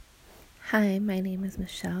Hi, my name is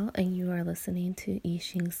Michelle, and you are listening to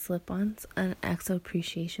Yixing Slip-Ons, an EXO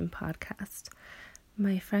appreciation podcast.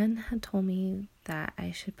 My friend had told me that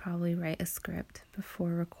I should probably write a script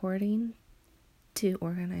before recording to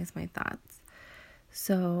organize my thoughts.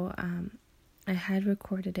 So I had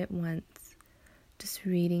recorded it once, just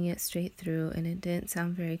reading it straight through, and it didn't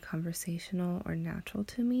sound very conversational or natural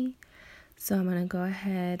to me. So I'm going to go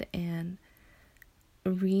ahead and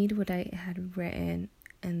read what I had written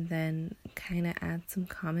and then kind of add some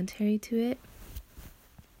commentary to it.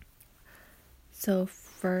 So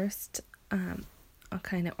first, I'll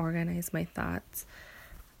kind of organize my thoughts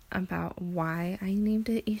about why I named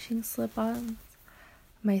it Yixing Slip-Ons.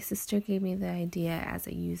 My sister gave me the idea as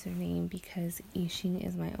a username because Yixing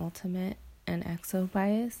is my ultimate and EXO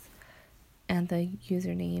bias, and the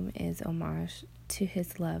username is homage to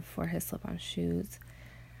his love for his slip-on shoes.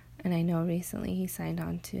 And I know recently he signed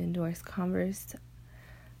on to endorse Converse,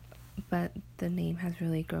 but the name has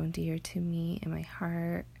really grown dear to me in my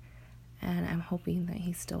heart, and I'm hoping that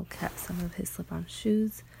he still kept some of his slip-on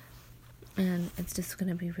shoes, and it's just going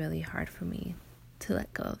to be really hard for me to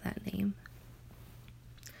let go of that name.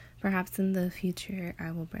 Perhaps in the future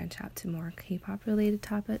I will branch out to more K-pop related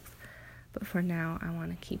topics, but for now I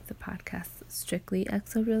want to keep the podcast strictly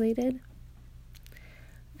EXO related.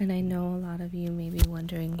 And I know a lot of you may be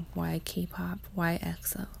wondering why K-pop, why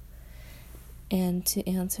EXO? And to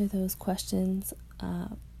answer those questions,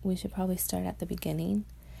 we should probably start at the beginning.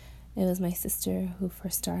 It was my sister who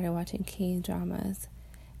first started watching K-dramas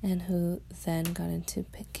and who then got into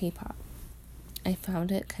K-pop. I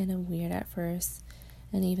found it kind of weird at first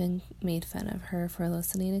and even made fun of her for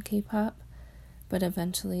listening to K-pop, but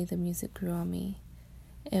eventually the music grew on me.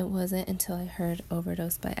 It wasn't until I heard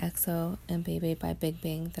Overdose by EXO and Baby by Big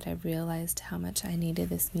Bang that I realized how much I needed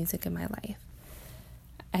this music in my life.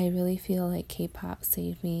 I really feel like K-pop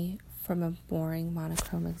saved me from a boring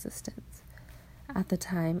monochrome existence. At the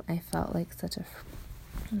time, I felt like such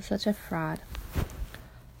a fraud.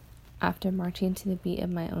 After marching to the beat of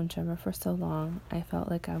my own drummer for so long, I felt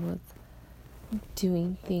like I was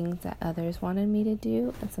doing things that others wanted me to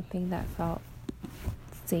do and something that felt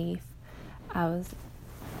safe. I was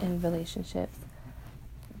in relationships,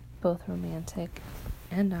 both romantic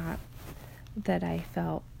and not, that I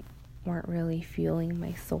felt weren't really fueling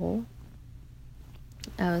my soul.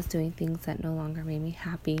 I was doing things that no longer made me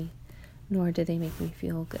happy, nor did they make me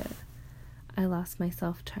feel good. I lost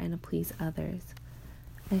myself trying to please others.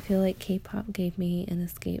 I feel like K-pop gave me an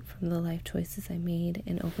escape from the life choices I made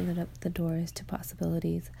and opened up the doors to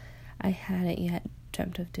possibilities I hadn't yet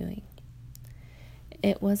dreamt of doing.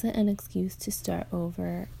 It wasn't an excuse to start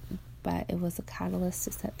over, but it was a catalyst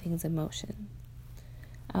to set things in motion.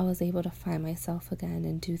 I was able to find myself again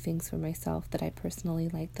and do things for myself that I personally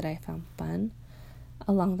liked, that I found fun.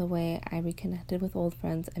 Along the way, I reconnected with old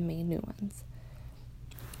friends and made new ones.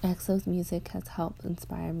 EXO's music has helped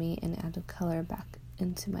inspire me and added color back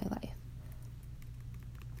into my life.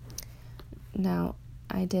 Now,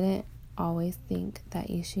 I didn't always think that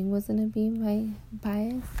Yixing was going to be my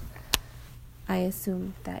bias. I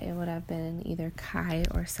assumed that it would have been either Kai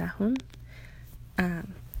or Sehun.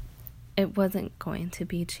 It wasn't going to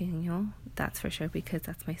be Chanyeol, that's for sure, because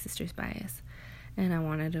that's my sister's bias, and I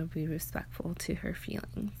wanted to be respectful to her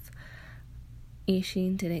feelings.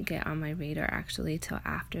 Yixing didn't get on my radar actually till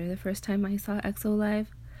after the first time I saw EXO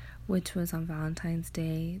live, which was on Valentine's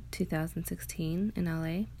Day 2016 in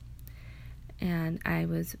LA, and I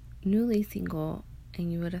was newly single,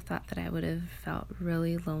 and you would have thought that I would have felt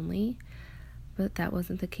really lonely, but that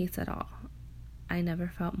wasn't the case at all. I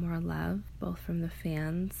never felt more love, both from the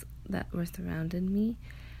fans that were surrounding me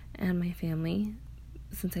and my family,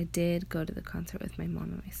 since I did go to the concert with my mom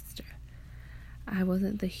and my sister. I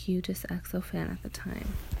wasn't the hugest EXO fan at the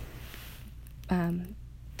time.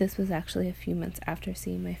 This was actually a few months after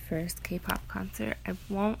seeing my first K-pop concert. I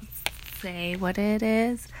won't say what it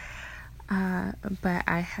is, but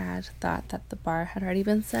I had thought that the bar had already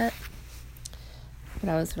been set, but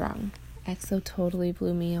I was wrong. EXO totally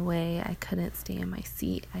blew me away. I couldn't stay in my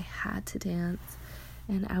seat. I had to dance,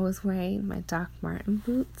 and I was wearing my Doc Marten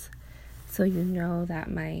boots, so you know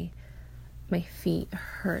that my feet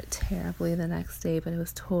hurt terribly the next day, but it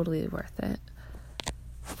was totally worth it.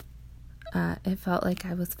 It felt like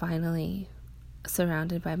I was finally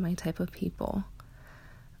surrounded by my type of people.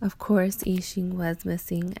 Of course, Yixing was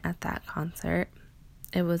missing at that concert.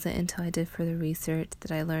 It wasn't until I did further research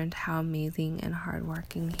that I learned how amazing and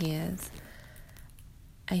hardworking he is.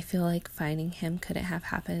 I feel like finding him couldn't have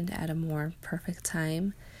happened at a more perfect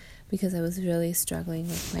time, because I was really struggling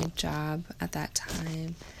with my job at that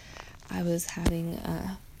time. I was having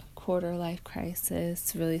a quarter life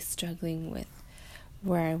crisis, really struggling with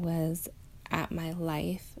where I was at my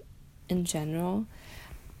life in general.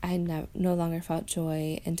 I no longer felt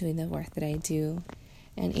joy in doing the work that I do,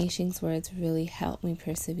 and Yixing's words really helped me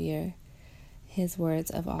persevere. His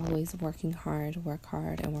words of always working hard, work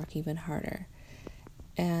hard, and work even harder.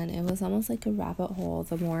 And it was almost like a rabbit hole.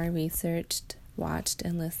 The more I researched, watched,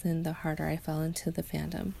 and listened, the harder I fell into the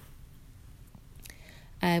fandom.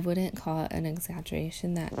 I wouldn't call it an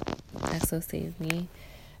exaggeration that EXO saved me,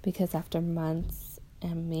 because after months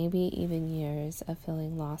and maybe even years of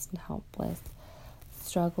feeling lost and helpless,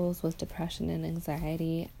 struggles with depression and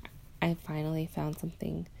anxiety, I finally found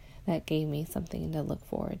something that gave me something to look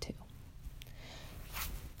forward to.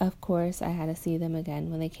 Of course, I had to see them again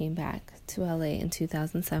when they came back to LA in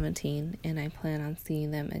 2017, and I plan on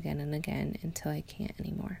seeing them again and again until I can't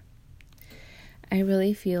anymore. I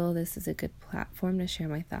really feel this is a good platform to share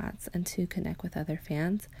my thoughts and to connect with other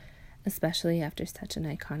fans, especially after such an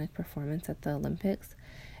iconic performance at the Olympics,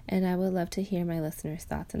 and I would love to hear my listeners'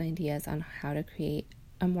 thoughts and ideas on how to create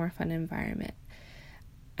a more fun environment.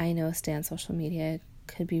 I know Stan social media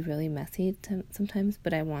could be really messy sometimes,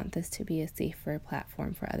 but I want this to be a safer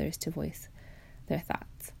platform for others to voice their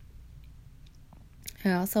thoughts.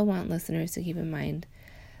 I also want listeners to keep in mind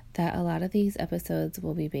that a lot of these episodes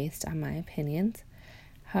will be based on my opinions.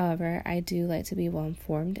 However, I do like to be well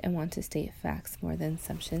informed and want to state facts more than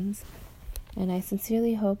assumptions. And I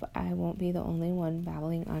sincerely hope I won't be the only one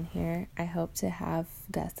babbling on here. I hope to have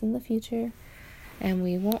guests in the future, and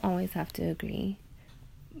we won't always have to agree.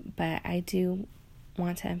 But I do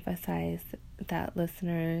want to emphasize that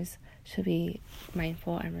listeners should be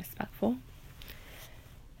mindful and respectful.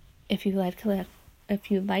 If you'd like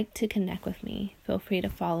to connect with me, feel free to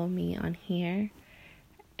follow me on here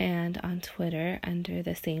and on Twitter under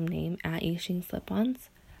the same name at Yixing Slip-Ons.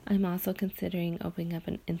 I'm also considering opening up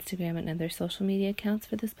an Instagram and other social media accounts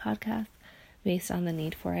for this podcast based on the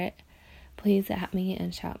need for it. Please at me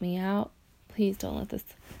and shout me out. Please don't let this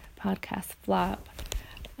podcast flop.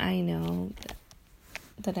 I know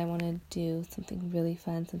that I want to do something really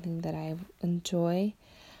fun, something that I enjoy.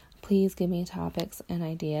 Please give me topics and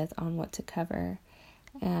ideas on what to cover.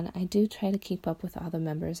 And I do try to keep up with all the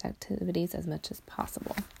members' activities as much as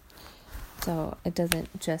possible. So it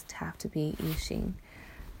doesn't just have to be Yixing.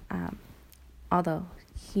 Although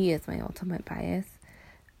he is my ultimate bias.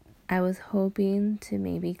 I was hoping to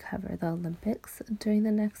maybe cover the Olympics during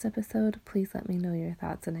the next episode. Please let me know your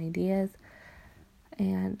thoughts and ideas.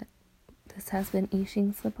 And this has been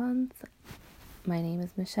Yixing Slip-Ons. My name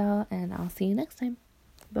is Michelle, and I'll see you next time.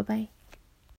 Bye-bye.